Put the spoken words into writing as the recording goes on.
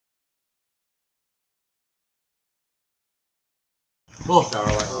Oh.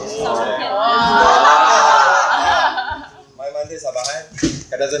 My mother is Sabahan,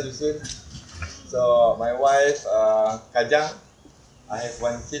 Kadazan Dusun. So my wife Kajang. I have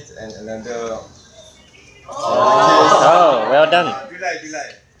one kid and another. Oh, well done. July.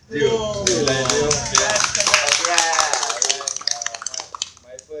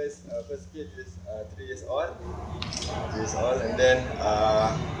 My first kid is 3 years old. And then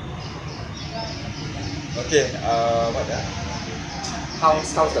okay, what that?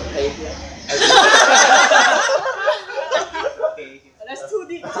 How's the pay here? That's too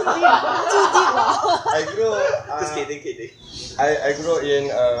deep. I grew. Just kidding. I grew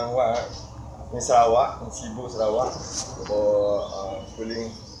in in Sarawak, in Sibu, Sarawak, for schooling,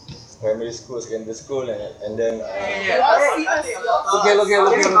 primary school, secondary school, and then. Okay.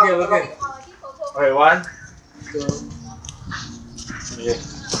 Okay, 1, 2.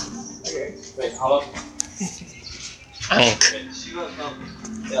 Okay. Wait, how long?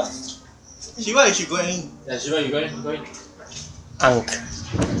 Yeah. Shiva, is she going? Yeah, Shiva, you going? Ank.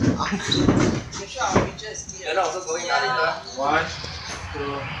 You're not also going out later. 1, 2.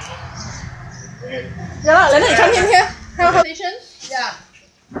 Okay. Yeah, Leonard, you come in here. Compilation? Yeah.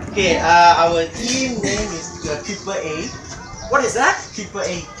 Okay, our team name is Triple A. What is that? Triple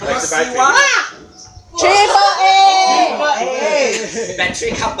A. Like the battery. Triple A!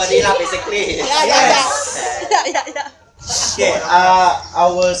 Battery company lah, basically. Yeah. Okay,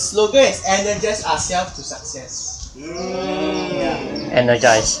 our slogan is energize ourselves to success.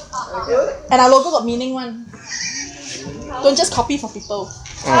 Energize. And our logo got meaning one. Don't just copy for people.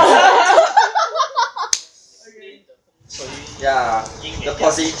 Yeah, the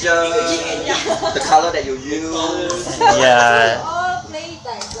position, the color that you use. Yeah.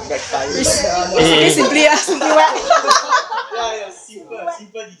 Simply wet. Yeah,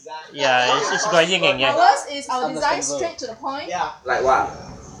 simple design. Yeah, it's quite yin and yang. Ours is our design straight to the point. Yeah. Like what?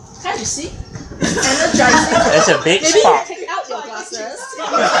 Can't you see? Energizing. That's a big Maybe you spot. take out your glasses.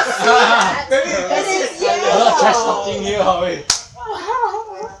 Trash talking here, Howie.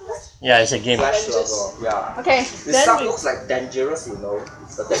 Yeah, it's a game. Flash logo. Yeah. Okay, This then stuff we... looks like dangerous, you know.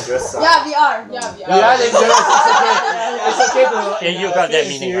 It's the dangerous side. Yeah, we are. Yeah, dangerous. It's okay to. Yeah, you got that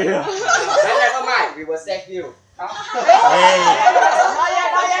meaning. Right? Then never mind, we will save you. Hey. Not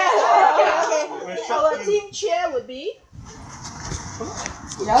yet. Okay. Our team cheer would be...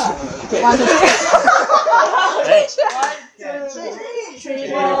 Yeah. Okay. 1, 2, 3. Hey.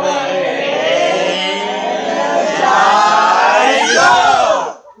 3.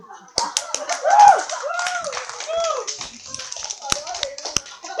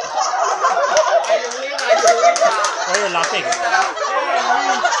 Why are you laughing?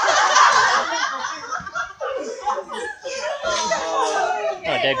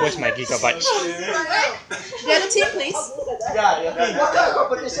 Oh, there goes my gigabytes. The other team, please. Yeah. What kind of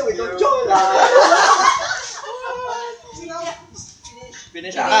competition we don't join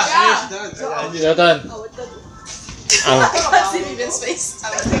Finish. You're done. I can't see Vivian's face. I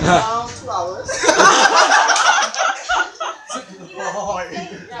will take around 2 hours.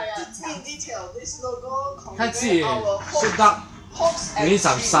 In detail, this logo Can't see. conveys So our dark. hopes We and need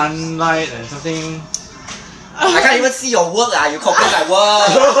some sunlight and something. I can't even see your work. You complain like work.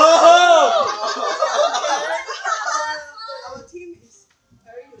 Our team is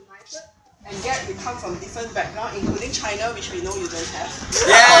very united, and yet we come from different backgrounds, including China, which we know you don't have.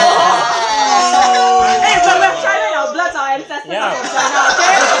 Hey, but we're China, our bloods, our ancestors are from China,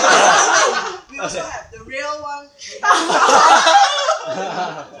 okay? We also have the real one.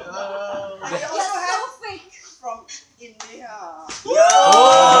 And we also have fake from India.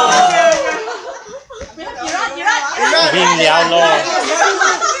 Vinh Liao Lo.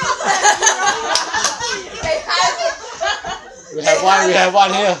 We have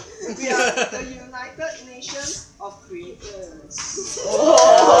one here. We are the United Nations of Creators. As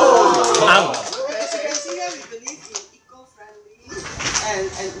you can see here, we believe in eco-friendly and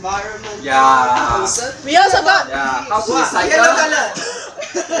environmental concern. We also got How to recycle?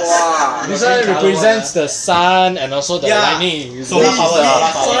 Wow. This one represents the sun and also the lightning. Solar power.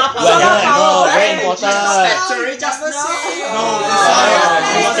 Very important. Battery just now.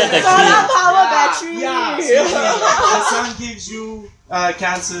 solar power battery. The sun gives you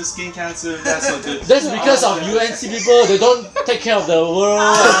skin cancer. That's so good. That's because of UNC people. They don't take care of the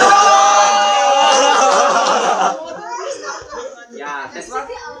world. Yeah, that's what.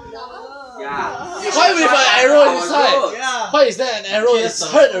 Yeah. Why with an arrow inside? Yeah. Why is that an arrow? It's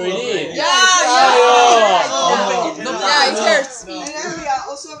hurt already. Yeah, it hurts. And then we are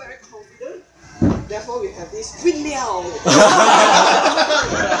also very confident. Therefore, we have this windmill.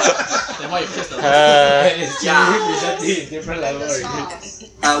 Then why you kiss the It's changing different level already.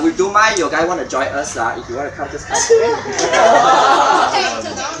 With Dumai, you guys want to join us? If you want to come, just come.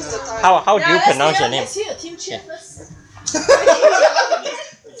 How do you pronounce your name?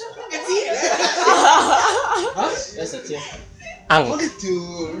 That's a team. Ang. To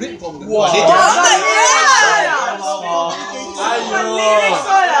read from the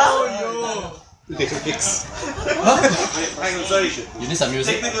You need some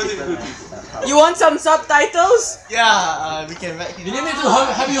music? You want some subtitles? Yeah, we can write. You need me to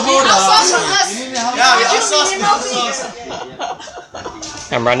help you hold outsource You need me to help Yeah, we you. outsource.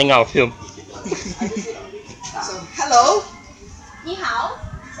 I'm running out of film. So, hello. 你好。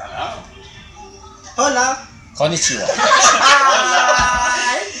 Hola. Konnichiwa.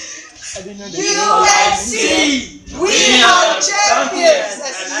 You can see. We are champions,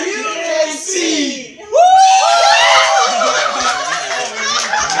 as you can see.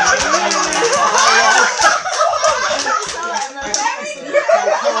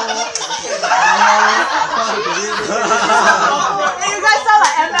 You guys sound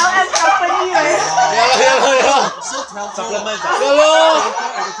like MLM company, right?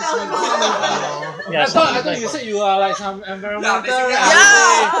 Yeah, I thought you said you are like some environmental.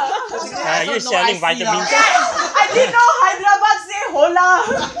 you're selling vitamins. I didn't know Hyderabad say hola.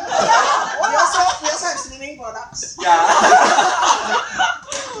 We also have slimming products.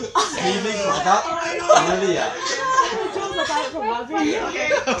 Cleaning product. Really?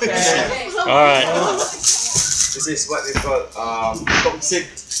 Alright. This is what we call toxic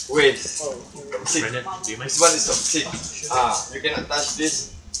waste. Toxic. This one is toxic. You cannot touch this.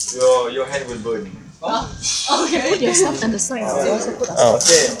 Your hand will burn. Okay. Put your stuff on the side. Oh.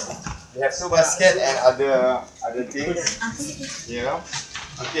 Okay. We have two baskets and other things. Yeah.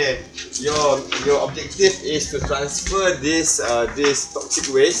 Okay. Your objective is to transfer this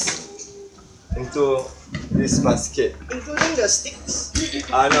toxic waste into this basket. Including the sticks.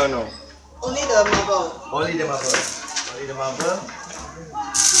 No. Only the marble. Only the marble. Only the marble.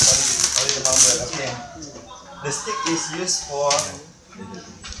 Only the marble. Okay. The stick is used for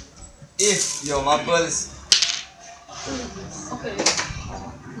if your marbles. Okay.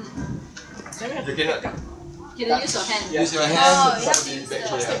 You cannot Can you use your hand? use your hand. Oh, you have to use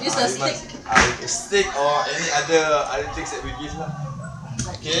the stick. A stick or any other things that we give lah.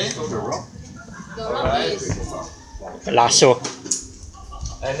 Okay. The rock Alright. Lasso.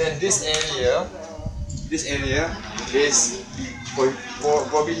 And then this area is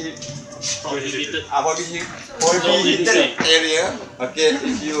prohibited area. Okay,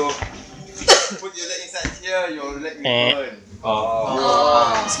 if you put your leg inside here, your leg will burn.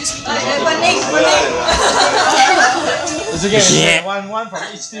 Excuse me. Burning. It's okay. Yeah. One from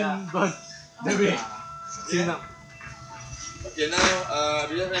each team burn. Clean up. Okay, now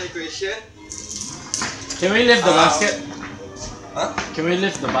do you have any question? Can we lift the basket? Huh? Can we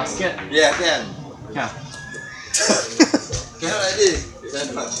lift the basket? Yeah, can. Yeah. Cannot like this.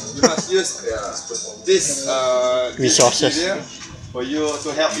 You must use this Resources. this area for you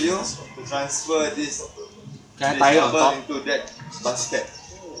to help you to transfer this Can I tie it on rubber top? into that basket.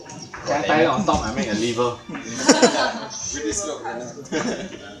 Can I tie it on top and make a lever? With this rope.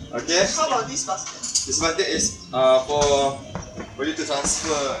 Okay. How about this basket? This basket is for you to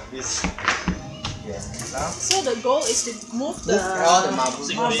transfer this. So the goal is to move the all the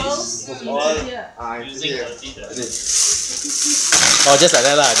marbles. marbles All into here. using this. Oh, just like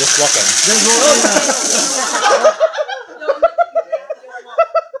that lah. Just walk and.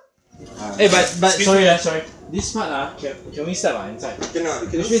 Hey, but sorry. This part can we step inside? Cannot.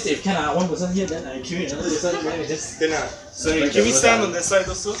 Which means if can one person here, then I carry another person, then we just. Cannot. So can we stand on this side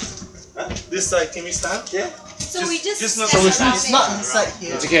also? This side, can we stand? Yeah. So we just not stand It's not inside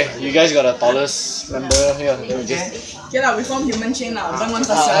here. It's okay. You guys got the tallest member here. Then we just. Okay lah, we form human chain lah. Burn one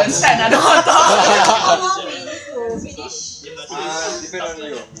person, stand another one. How long we need to finish? Depend on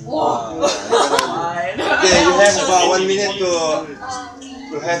you. Fine. Okay, you have about 1 minute to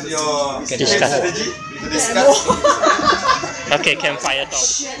have your discuss. strategy to discuss. Okay, campfire talk.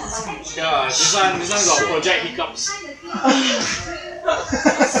 Yeah, this one got project hiccups.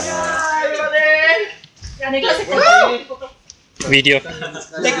 Video.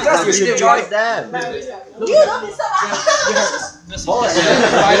 Because we should join them. You don't disturb us. This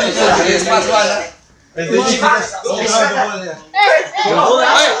last one. We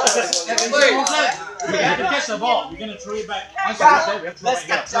have to catch the ball. We're gonna throw it back. Once you reach there, we have to throw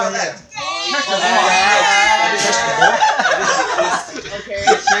it back. Catch the ball. Okay.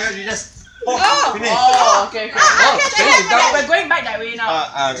 You just Oh, okay. We're going back that way now.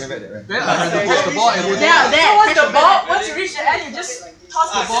 go back that way. Yeah, there. Catch the ball. Once you reach the end, you just toss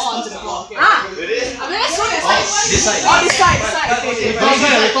the ball onto the floor. Okay. Ready? Let's go this side. This side. Oh, this side. Okay.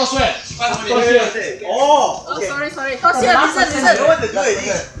 Toss where? Oh, Oh, sorry. Toss here, listen. I want to do it.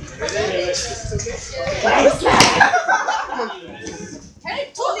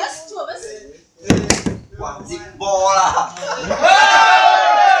 Hey, two of us. Wow, zip ball lah.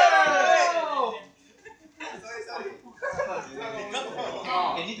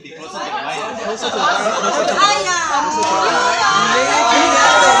 You need to be closer to the line.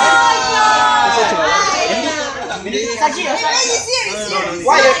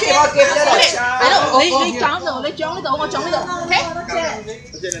 Why you keep on giving that? 你講呢度，你撞呢度，我撞呢度。OK。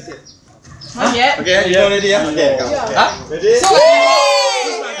Okay, you all ready? Okay, come. Ready? This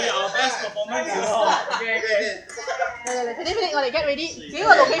might be our best performance. Okay. 嚟，我哋 get ready。幾個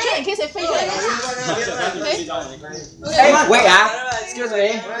location in case 你飛咗嚟。Hey, wait excuse me.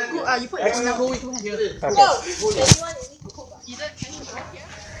 You put your hand.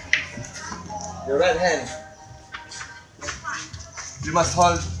 Your right hand. You must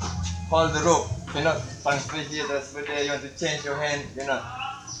hold the rope. Cannot transfer here, transfer there. You want to change your hand, cannot.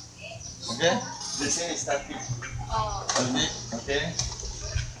 Okay? This thing is static. Only. Okay.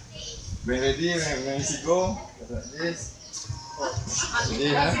 When ready, when you see go, like this.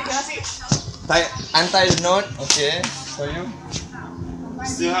 Ready, huh? Untie the knot. Okay. For you.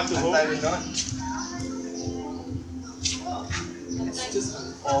 Still have to hold. Untie the knot.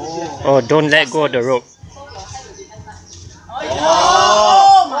 Oh, don't let go of the rope.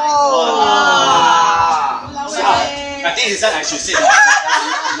 Oh my God! I think this one I should sit. I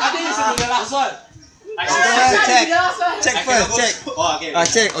think this is the last one. I should sit. Check first. Check. Oh, okay.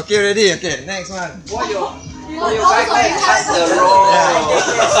 Check. Okay, ready. Okay, next one. You back there cut the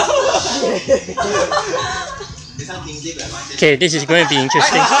This one things like advantage. Okay, this is going to be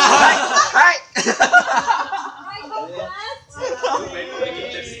interesting.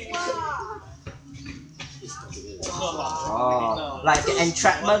 Oh, like the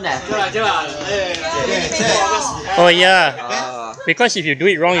entrapment Oh yeah, because if you do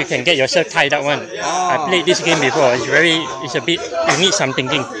it wrong, you can get yourself tied up one. I played this game before. It's a bit. You need some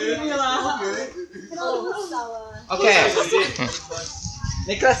thinking. Okay.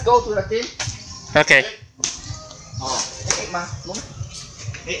 Nicholas, go to the team. Okay.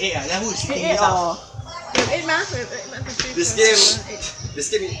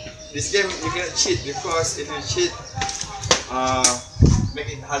 This game you cannot cheat because if you cheat, make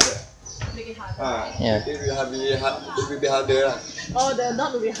it harder. Yeah. It will be harder. Oh, the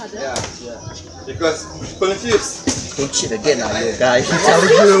knot will be harder. Yeah. Because confused. Don't cheat again, you guys. I'm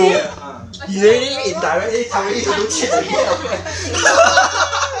telling you. He really indirectly telling you to don't cheat again.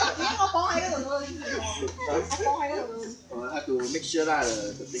 I have to make sure that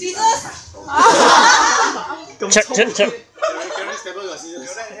the thing. Check. Your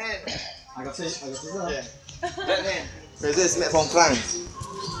right hand. I got scissors. Yeah. Right hand. Razor is made from France.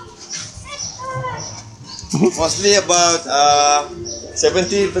 Mostly about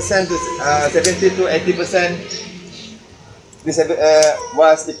 70% to 70 to 80%. This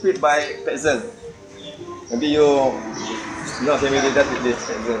was equipped by Petzl. Maybe you're not familiar with this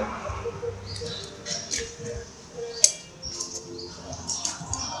Petzl.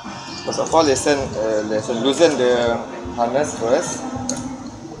 First of all, let's loosen the harness first.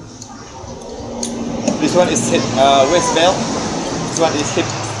 This one is waist belt. This one is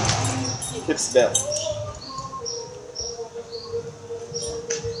hips belt.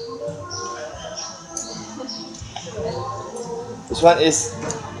 This one is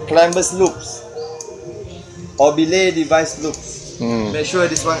climber's loops or belay device loops. Make sure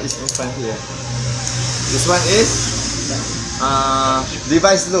this one is in front here. This one is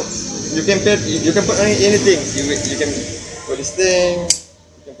device loops. You can put anything. You can put this thing.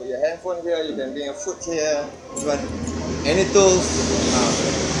 You can put your handphone here. You can bring your foot here. This one, any tools.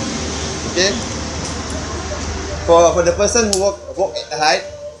 Okay. For the person who walk at height,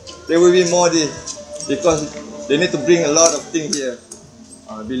 there will be more this because they need to bring a lot of things here.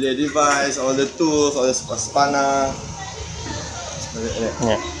 Belay device, all the tools, all the spanner.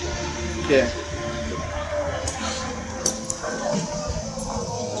 Yeah. Okay.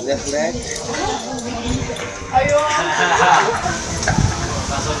 Left leg.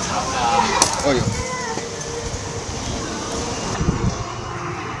 Oh yeah.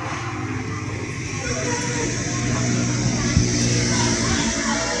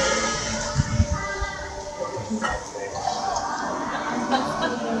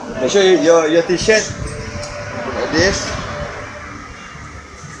 Make sure your t-shirt like this.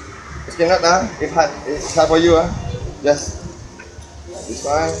 If cannot it's hard for you just this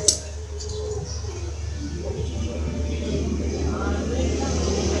one.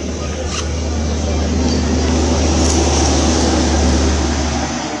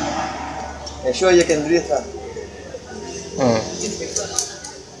 Make sure you can breathe lah.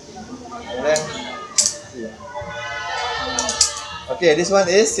 And then, okay, this one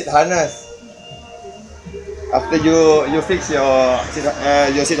is seat harness. After you fix your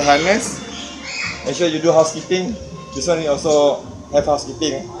seat harness, make sure you do housekeeping. This one you also have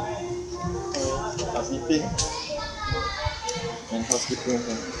housekeeping. Housekeeping. And housekeeping.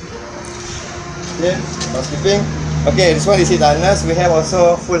 Okay, housekeeping. Okay, this one is seat harness. We have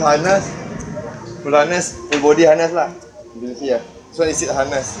also full harness. Full harness, full body harness lah. You see ya. This one is seat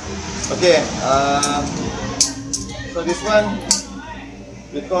harness. Okay, so this one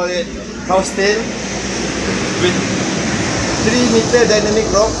we call it house tail with 3 meter dynamic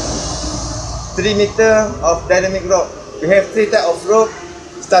rope. 3 meter of dynamic rope. We have 3 types of rope: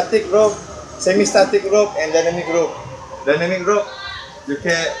 static rope, semi-static rope, and dynamic rope. Dynamic rope, you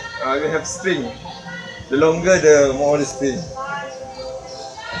have string. The longer, the more the spring.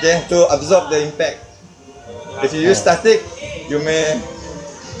 Okay, to absorb the impact. If you use static, you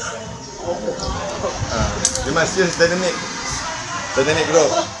must use dynamic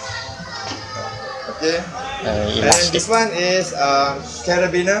rope. Okay. And this one is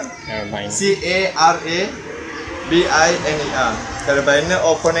carabiner. C-A-R-A-B-I-N-E-R. Carabiner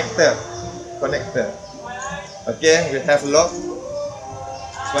or connector. Okay, we have lock.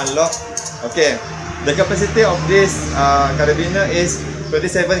 This one lock. Okay. The capacity of this carabiner is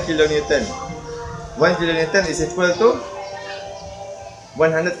 27 kilonewton. 1 kilonewton is equal to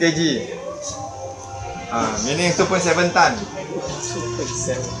 100 kg. Meaning 2.7 ton.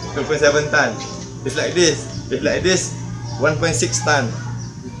 2.7 ton. It's like this. If like this, 1.6 ton.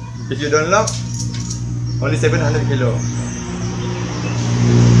 If you don't lock, only 700 kilo.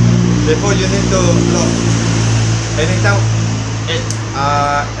 Therefore, you need to lock anytime,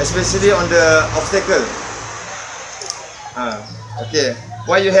 especially on the obstacle. Okay.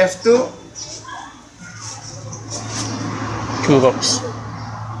 Why you have to? 2 ropes,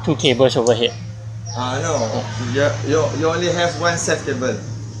 2 cables overhead. No. You only have one set cable.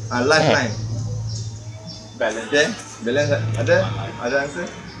 Lifeline. Balance. Okay. Balance. Ada answer?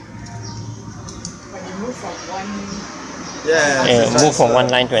 When you move from one. Move from one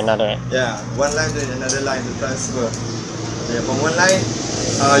line to another. Yeah, one line to another line to transfer. Okay, from one line,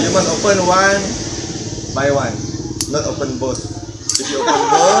 you must open one by one, not open both. If you open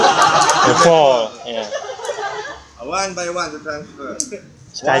both, you fall. Yeah. One by one to transfer.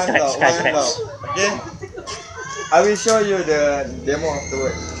 Sky cracks. Okay. I will show you the demo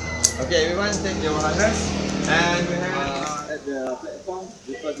afterwards. Okay, everyone take your harness, and we have at the platform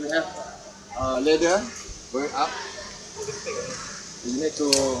because we have ladder going up. You need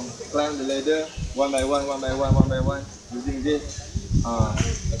to climb the ladder one by one using this.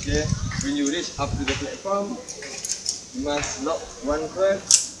 Okay. When you reach up to the platform, you must lock one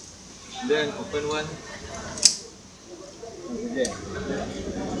first, then open one. Okay.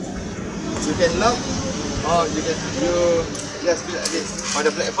 You can lock, or you just be like this on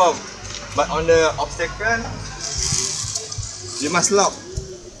the platform. But on the obstacle, you must lock.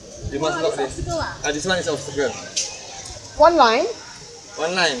 You must lock this. This one is obstacle. One line.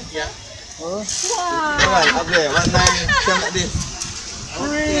 One line. Yeah. Wow. One line up there. One line. Come like this.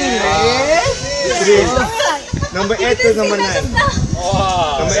 Three. Number 8 to number 9.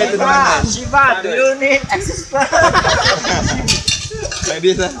 Wow. Number 8 to number 9. Shiva, do you need access plan? Like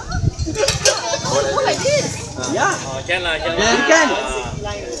this, Like this? Yeah. Can lah. You can.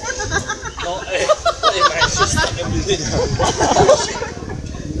 No, if my sister can do it.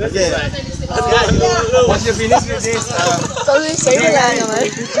 Okay. Once you finish with this,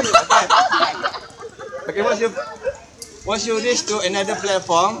 okay. Once you reach to another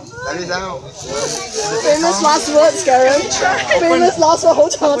platform, that is Famous last words, Karen. Famous last word,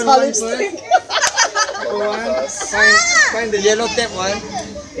 hold on to lipstick. Find the yellow tape one.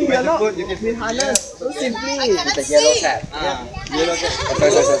 Where to put, you can fit Harness. So simply. With the yellow tab. yellow tape.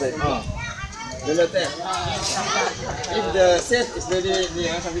 Sorry. Yellow tape. If the set is ready,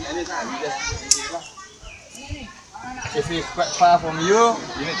 something like this, you just if it's quite far from you,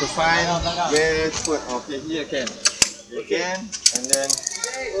 you need to find where to put. Okay, here can. You can, and then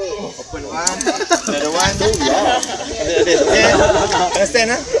open one, another one. Okay,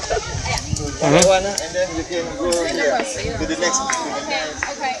 understand? Another one, and then you can go here to the next. Okay,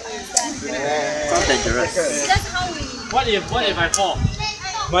 understand. Sounds dangerous. That's how we. What if I fall?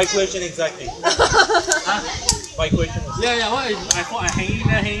 My question exactly. My question was. Yeah. What if I fall? I'm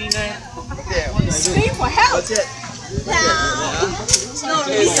hanging there. Okay, Scream for help! that's it. No,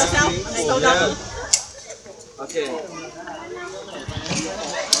 release yourself. Slow down. Okay.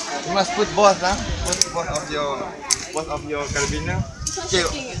 You must put both of your carabiner.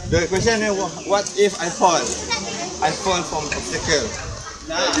 Okay, the question is what if I fall? I fall from obstacle.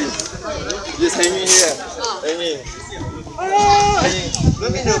 Just hanging here. Hanging. Hanging.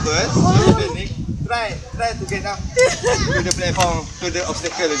 Don't be nervous. Don't be panic. Try to get up to the platform, to the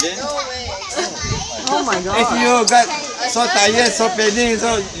obstacle again. Oh my god. If you got so tired, so panicking,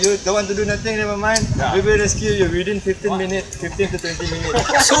 so you don't want to do nothing, never mind. We will rescue you within 15 minutes, 15 to 20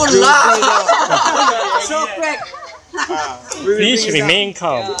 minutes. So loud. So quick. Please remain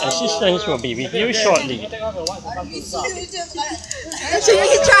calm. Assistance will be with you shortly. Actually,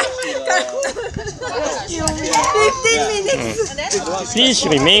 he tried. 15 minutes. Please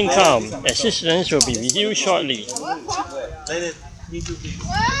remain calm. Assistance will be with you shortly.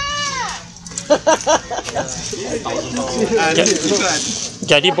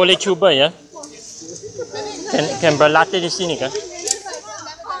 Jadi boleh cuba ya. Kan berlatih di sini kan?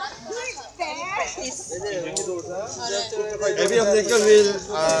 Every obstacle we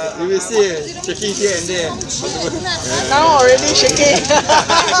will see shaking here and there. Now already shaking.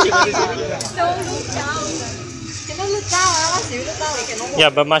 Ya,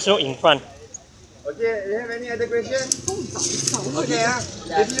 bermasuk in front. Okay, you have any other question? Okay,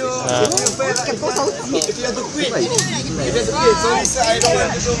 if you have to quit, sorry sir, I don't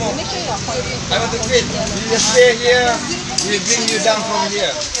want to do more. I want to quit. You just stay here. We bring you down from here.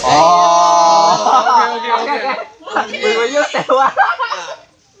 We will use that one.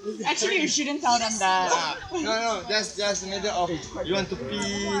 Actually, you shouldn't tell them that. No, that's just a matter of you want to pee,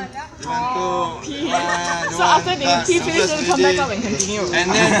 you want to So after they pee finish, they'll come back up and continue.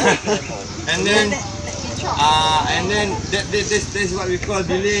 and then that's what we call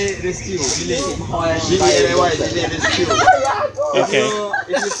delay rescue. Delay rescue. Okay.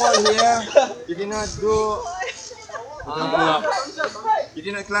 If you fall here, you cannot go. You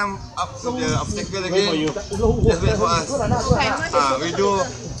cannot climb up to the obstacle again. Just wait for us. We do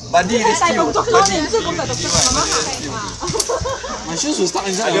body rescue. My shoes will stuck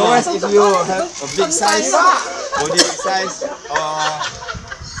inside. Otherwise, if you have a big size, body big size, or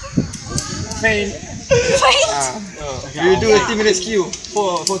faint, we do a team rescue.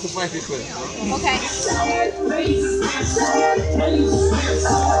 4 to 5 people. Okay.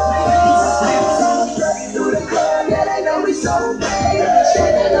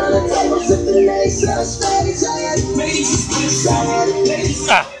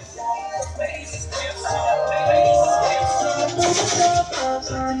 Ah.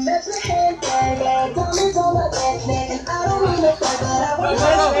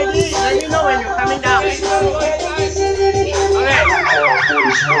 Let me know when you're coming down.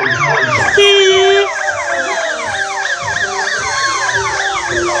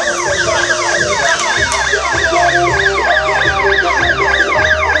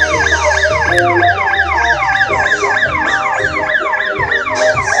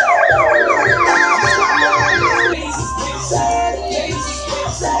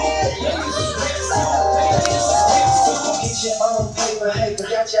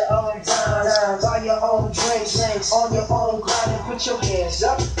 Your own time, buy your own drinks, on your own grind and put your hands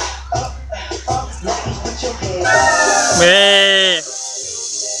up, ladies, put your hands up. Hey.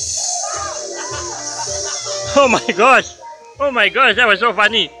 Oh my gosh! Oh my gosh, that was so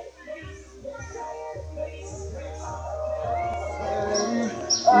funny.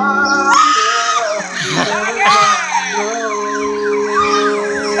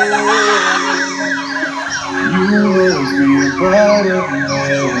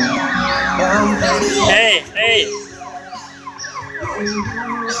 Hey, hey.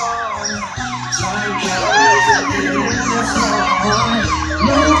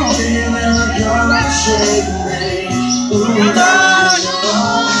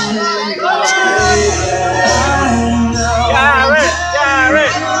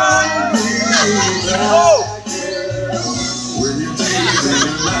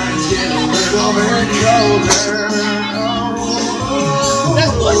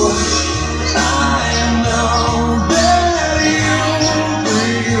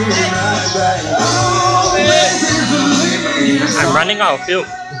 I'm running out of fuel.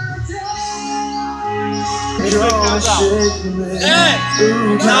 8,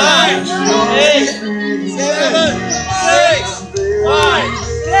 9, 8, 7, 6, 5,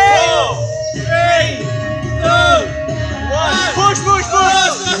 4, 3, 2, 1. Push, push,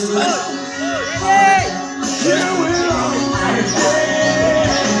 push!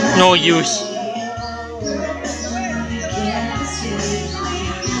 No use.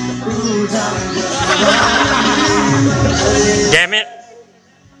 Damn it.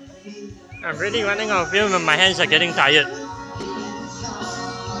 I'm really running out of fuel and my hands are getting tired.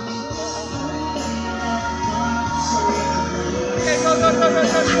 Okay, go, go,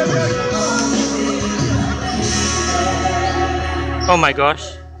 Oh my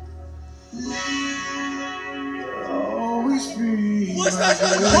gosh.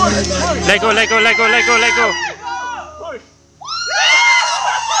 Let go, let go, let go, let go, let go.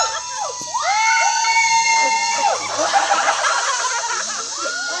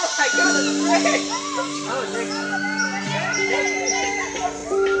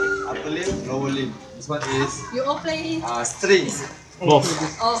 Upper limb, lower limb. This one is You all play strings. Both.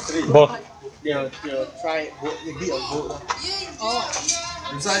 Strings. Both. They'll try a bit of both.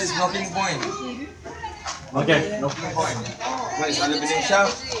 This one is blocking point. Okay. Blocking point. This one is aluminium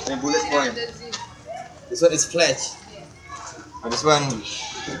shaft and bullet point. This one is flash. This one.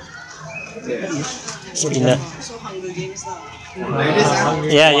 Spinner. So Hunger Games now. Like this,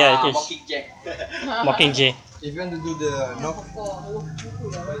 Yeah, yeah, it is. Mocking Jack. Mockingjay. If you want to do the knock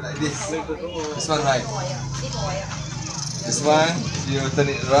like this, this one right. This one, you turn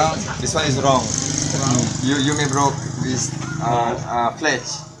it around. This one is wrong. You may broke this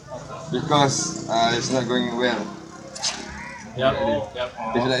flash because it's not going well. Yep.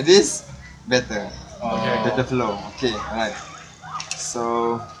 If like this, better. Okay. Better flow. Okay, alright.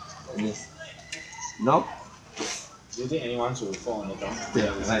 So this. No? Do you think anyone should fall on the ground?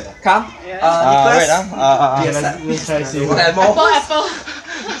 Yeah, right. Come. Wait, Let's try to see. Apple. apple.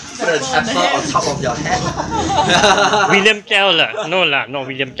 Put an apple on top of your head. William Tell lah. No lah, not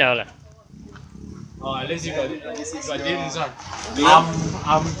William Tell lah. Oh, at least you got this one.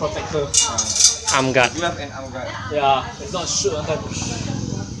 Arm protector. Arm guard. You have an arm guard. Yeah, it's not shoot on time.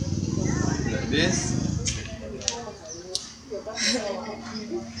 Like this.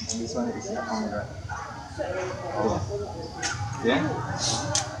 And this one is an arm guard. Yeah?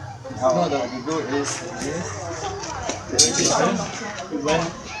 How you do is this. When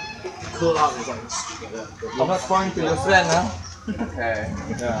curl up is like that. How much point to your friend, huh? Okay.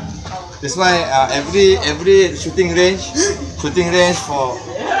 Yeah. That's why every shooting range for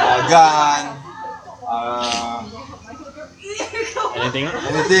gun, Anything?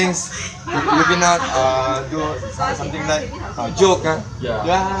 anything, you cannot do something like joke, huh?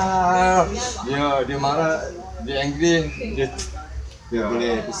 Yeah. Dia marah, dia angry, dia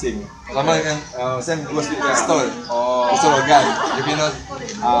boleh pusing. Sama dengan Sam goes with pistol, pistol or gun. You cannot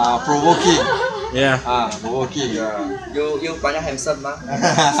provoking. Yeah. Provoking. You banyak handsome mah.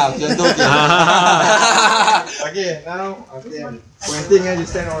 Contoh. Okay, now pointing you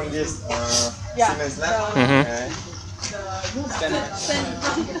stand on this cement slab. Okay.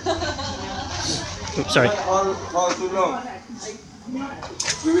 Oops, sorry. All too long.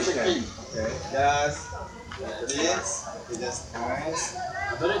 Okay. Just this. Just nice.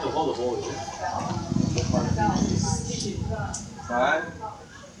 I don't need to hold the ball, is it? Fine.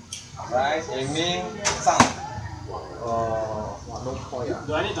 Right. Aiming. Sound. No point.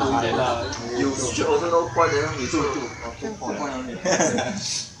 Do I need to get You should also no point. Then you shoot. 2 point only.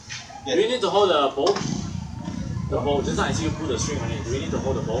 Do we need to hold the bow? The bow. Just now I see you pull the string on it. Do we need to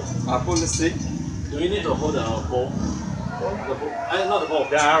hold the bow? Pull the string. Do we need to hold the bow? The bow. Not the bow.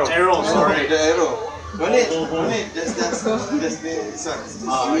 The arrow. Arrow. Sorry. The arrow. No need. No need. Just this one.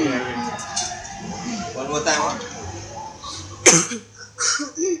 Okay. One more time, huh?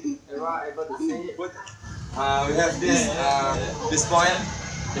 Able to see it. We have this point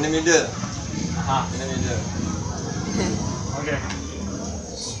in the middle. In the middle. Okay.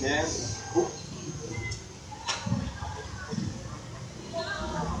 Okay.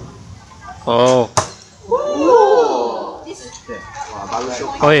 Oh. Okay.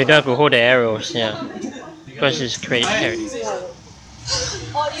 Oh, you don't have to hold the arrows, yeah. Because it's great carry.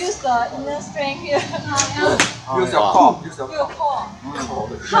 Or use the inner strength here. Use your core. Use your Your core.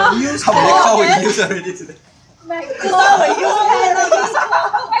 How many core we use already today? Just now we use hand, I use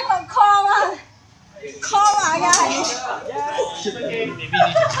core. I got core one. Core one, guys.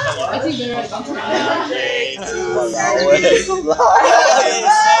 I think they're right. Happy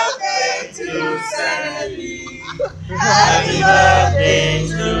birthday to Senedi.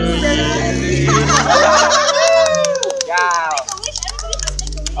 Yeah.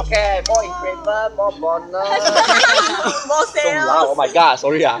 Okay, more increment, more bonus. More So loud. Oh my god,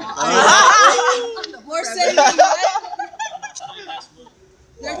 sorry. More saving, right?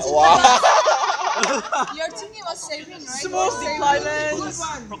 Your thinking was saving, right? Smooth deployment.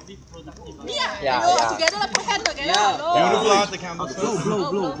 Yeah. Together, put hand together. You blow out the camera.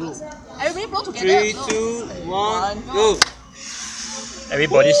 Blow. Everybody blow together. 3, 2, 1, go.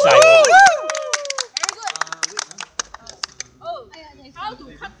 Everybody's like,